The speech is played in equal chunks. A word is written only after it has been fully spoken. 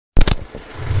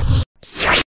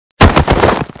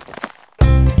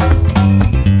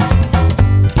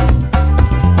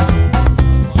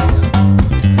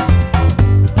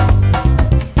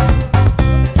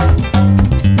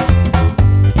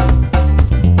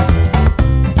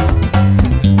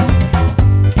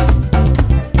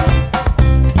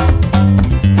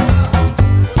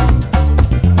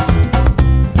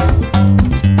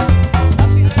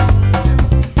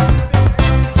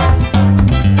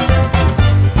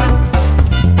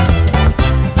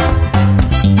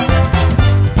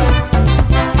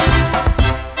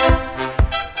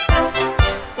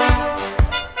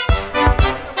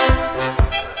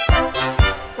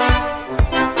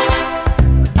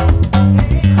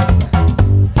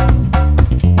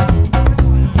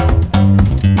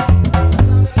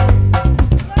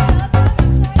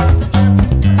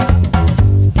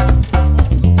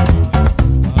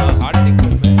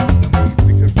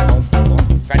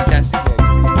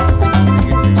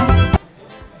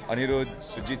अनिरुद्ध,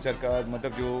 सुजीत सरकार,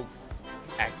 मतलब जो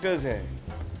एक्टर्स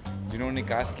हैं जिन्होंने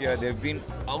कास्ट किया, दे हैव बीन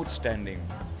आउटस्टैंडिंग।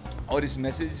 और इस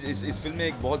मैसेज इस फिल्म में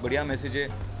एक बहुत बढ़िया मैसेज है।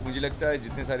 मुझे लगता है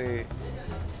जितने सारे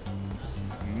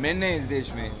मैन हैं इस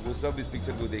देश में, वो सब इस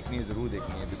पिक्चर को देखनी है, ज़रूर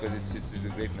देखनी है, because it's a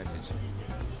great message.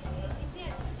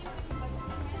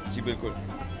 जी बिल्कुल।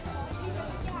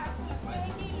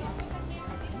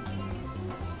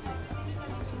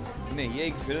 नहीं, ये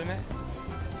एक फिल्म है,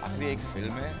 आखिरी एक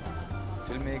फिल्म है,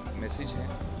 फिल्म में एक मैसेज है।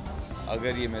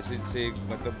 अगर ये मैसेज से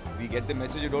मतलब we get the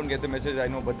message, you don't get the message, I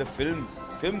know, but the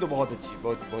film तो बहुत अच्छी,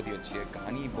 बहुत ही अच्छी है,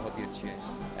 कहानी बहुत ही अच्छी है,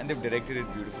 and they have directed it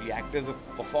beautifully, actors have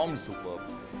performed superb.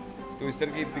 तो इस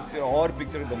तरह की पिक्चर और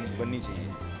पिक्चर बननी चाहिए।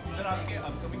 सर, आपके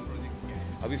अपकमिंग प्रोजेक्ट्स क्या हैं?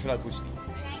 अभी फिलहाल कुछ नहीं।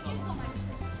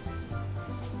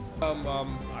 I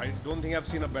don't think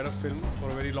I've seen a better film for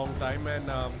a very long time, and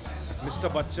Mr.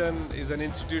 Bachchan is an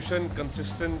institution,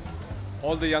 consistent.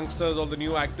 All the youngsters, all the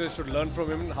new actors should learn from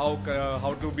him how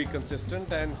to be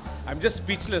consistent, and I'm just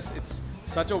speechless. It's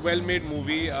such a well-made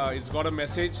movie. It's got a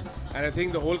message, and I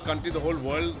think the whole country, the whole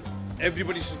world,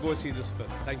 everybody should go see this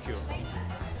film. Thank you.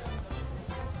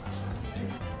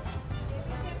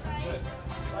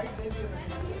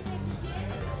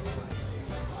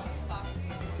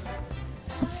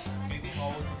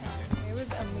 It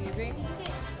was amazing.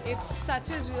 It's such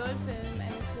a real film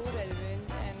and it's so relevant,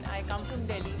 and I come from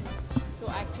Delhi, so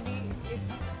actually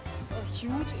it's a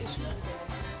huge issue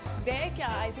there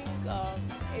kya, I think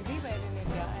everywhere in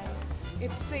India, and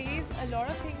it says a lot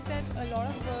of things that a lot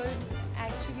of girls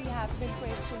actually have been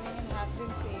questioning and have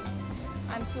been saying.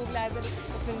 I'm so glad that a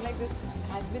film like this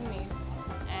has been made,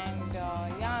 and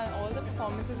yeah, all the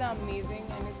performances are amazing,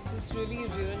 and it's just really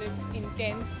real, it's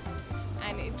intense,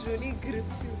 and it really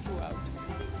grips you throughout.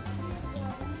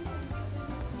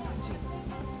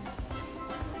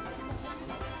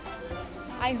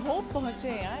 I hope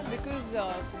पहुँचे यार, because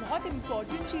बहुत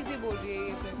important चीज़ें बोल रही है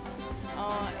ये film.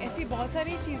 ऐसी बहुत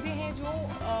सारी चीज़ें हैं जो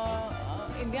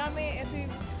इंडिया में ऐसे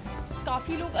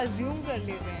काफ़ी लोग अज्यूम कर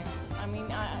लेते हैं। I mean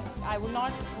I would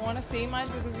not want to से much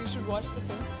because you should watch the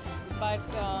film, but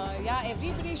या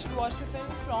everybody should watch the film,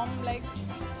 from like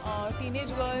teenage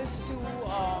girls to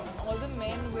all the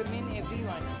main, women,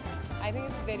 everyone. I think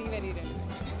it's very very relevant.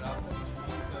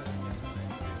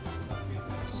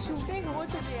 Shooting हो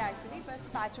चुकी है actually, बस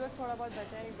patchwork थोड़ा बहुत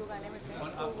बचा है, 1-2 गाने बचे हैं,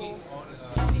 तो वो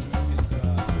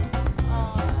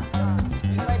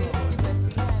बड़ी की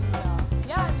बर्फी, एंड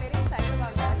या very excited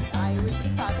about that. I will be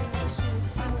starting the shoot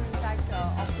soon, in fact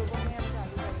अक्टूबर में हम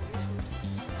चालू करेंगे शूट,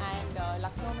 एंड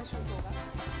लखनऊ में शूट होगा।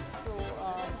 सो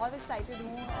बहुत एक्साइटेड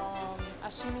हूँ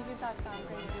अश्विनी के साथ काम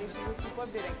करने के लिए। She was super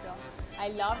director. I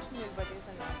loved नीलबटे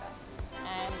सन्नाटा,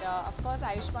 and of course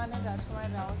Ayushmann and Rajkumar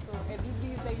Rao, so everybody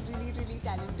is like really really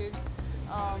talented.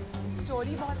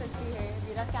 Story बहुत अच्छी है,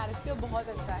 मेरा कैरेक्टर बहुत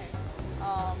अच्छा है,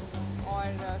 और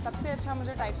सबसे अच्छा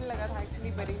मुझे टाइटल लगा था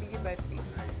एक्चुअली बरेली की barfi.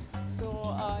 So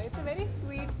it's a very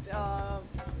sweet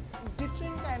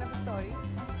different kind of a story,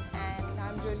 and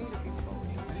I'm really looking forward.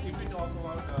 If we talk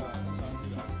about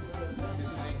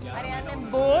अरे यार मैं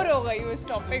बोर हो गई हूँ इस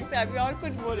टॉपिक से, अभी और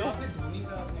कुछ बोलो।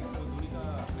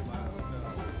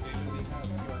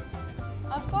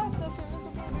 Of course, the film is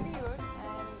looking really good,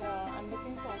 and I'm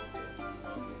looking forward to it.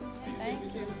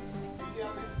 Thank you.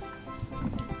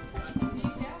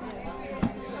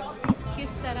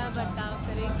 किस तरह बर्ताव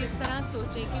करें, किस तरह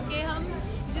सोचें, क्योंकि हम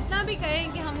जितना भी कहें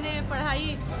कि हमने पढ़ाई,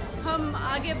 हम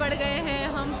आगे बढ़ गए हैं,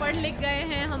 हम पढ़ लिख गए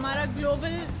हैं, हमारा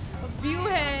ग्लोबल व्यू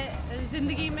है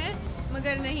ज़िंदगी में,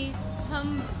 मगर नहीं, हम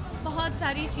बहुत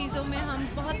सारी चीज़ों में हम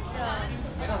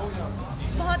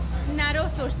बहुत नैरो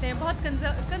सोचते हैं, बहुत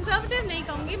कंजर्वेटिव नहीं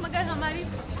कहूँगी, मगर हमारी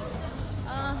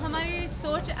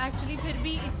सोच एक्चुअली फिर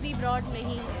भी इतनी ब्रॉड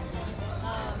नहीं है।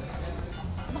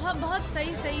 बहुत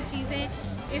सही चीज़ें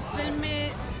इस फिल्म में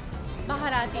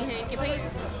बाहर आती हैं कि भाई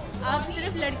आप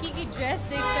सिर्फ लड़की की ड्रेस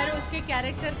देखकर उसके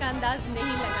कैरेक्टर का अंदाज़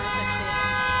नहीं लगा सकते,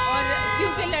 और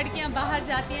क्योंकि लड़कियां बाहर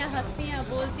जाती हैं, हंसती हैं,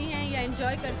 बोलती हैं या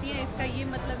एंजॉय करती हैं, इसका ये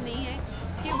मतलब नहीं है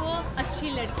कि वो अच्छी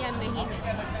लड़कियां नहीं हैं।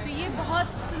 तो ये बहुत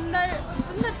सुंदर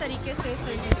तरीके से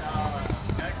फिल्म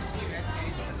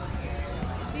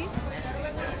जी।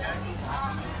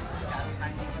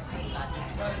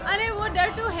 अरे वो डर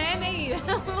तो है नहीं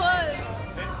वो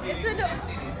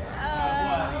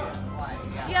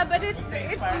या बट इट्स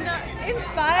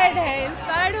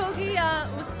इंस्पायर्ड होगी या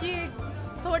उसकी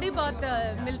थोड़ी बहुत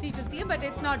मिलती जुलती है, but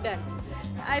it's not done.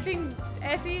 I think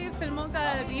ऐसी फिल्मों का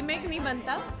रीमेक नहीं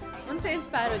बनता, उनसे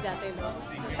इंस्पायर हो जाते हैं लोग।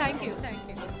 Thank you.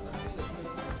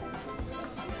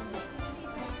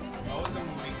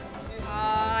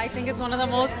 I think it's one of the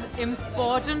most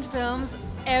important films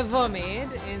ever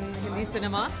made in Hindi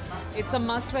cinema. It's a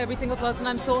must for every single person.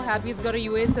 I'm so happy it's got a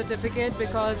UA certificate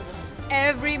because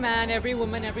every man, every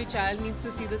woman, every child needs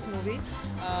to see this movie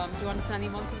to understand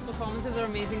Iman's performances are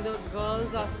amazing. The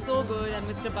girls are so good, and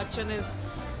Mr. Bachchan is,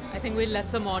 I think, we're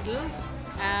lesser models.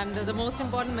 And the most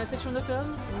important message from the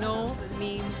film: no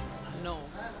means no.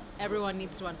 Everyone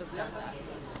needs to understand that.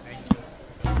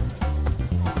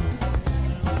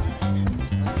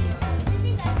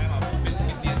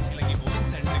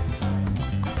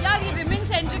 यार ये women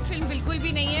centric film बिल्कुल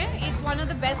भी नहीं है. It's one of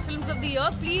the best films of the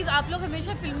year. Please आप लोग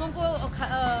हमेशा फिल्मों को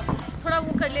थोड़ा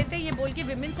वो कर लेते हैं ये बोल के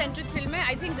विमेन सेंट्रिक फिल्म है.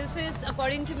 I think this is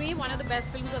according to me one of the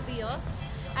best films of the year.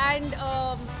 And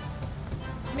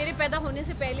मेरे पैदा होने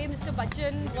से पहले mister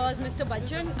Bachchan was mister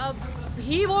Bachchan. अब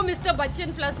भी वो मिस्टर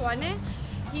बच्चन +1 है.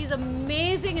 He is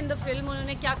amazing in the film.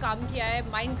 उन्होंने क्या काम किया है,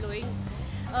 माइंड ब्लोइंग.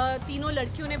 तीनों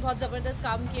लड़कियों ने बहुत ज़बरदस्त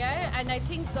काम किया है. एंड आई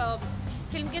थिंक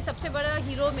फिल्म के सबसे बड़ा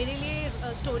हीरो मेरे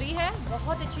लिए स्टोरी है.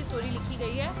 बहुत अच्छी स्टोरी लिखी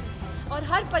गई है और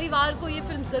हर परिवार को ये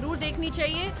फिल्म ज़रूर देखनी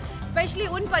चाहिए, स्पेशली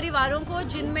उन परिवारों को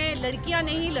जिनमें लड़कियां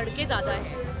नहीं लड़के ज़्यादा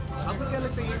हैं. आपको क्या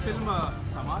लगता है ये फिल्म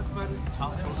समाज पर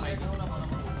छाप छोड़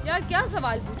पाएगी? यार क्या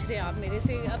सवाल पूछ रहे हैं आप मेरे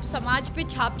से. अब समाज पे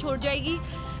छाप छोड़ जाएगी.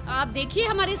 आप देखिए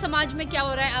हमारे समाज में क्या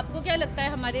हो रहा है. आपको क्या लगता है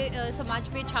हमारे समाज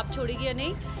पे छाप छोड़ेगी या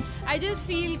नहीं? आई जस्ट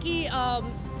फील कि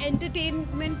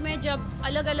एंटरटेनमेंट में जब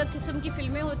अलग अलग किस्म की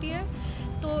फिल्में होती है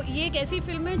तो ये एक ऐसी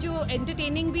फिल्म है जो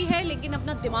एंटरटेनिंग भी है लेकिन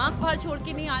अपना दिमाग बाहर छोड़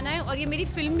के नहीं आना है. और ये मेरी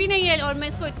फिल्म भी नहीं है और मैं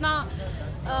इसको इतना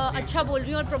अच्छा बोल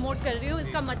रही हूँ और प्रमोट कर रही हूँ.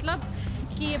 इसका मतलब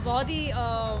कि ये बहुत ही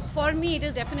for me it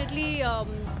is definitely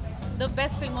the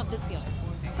best film of this year.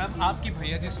 Ma'am आपकी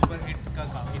भैया जी सुपर हिट का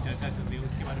काफ़ी चर्चा चल रही है,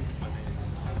 उसके बारे में कुछ बताइए.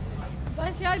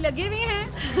 बस यार लगे हुए हैं.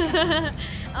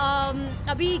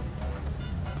 अभी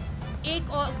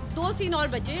एक और 2 सीन और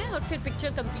बचे हैं और फिर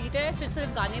पिक्चर कंप्लीट है. फिर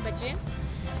सिर्फ गाने बचे हैं.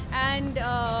 एंड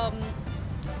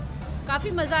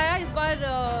काफ़ी मज़ा आया इस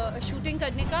बार शूटिंग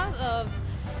करने का.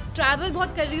 ट्रैवल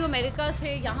बहुत कर रही हूँ अमेरिका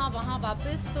से यहाँ वहाँ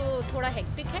वापस, तो थोड़ा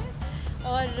हेक्टिक है.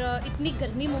 और इतनी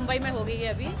गर्मी मुंबई में हो गई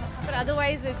है अभी, पर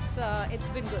otherwise it's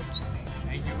been good.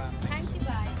 Thank you ma'am. Thank you.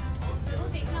 Bye. जरूर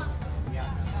देखना.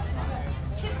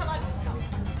 फिर सवाल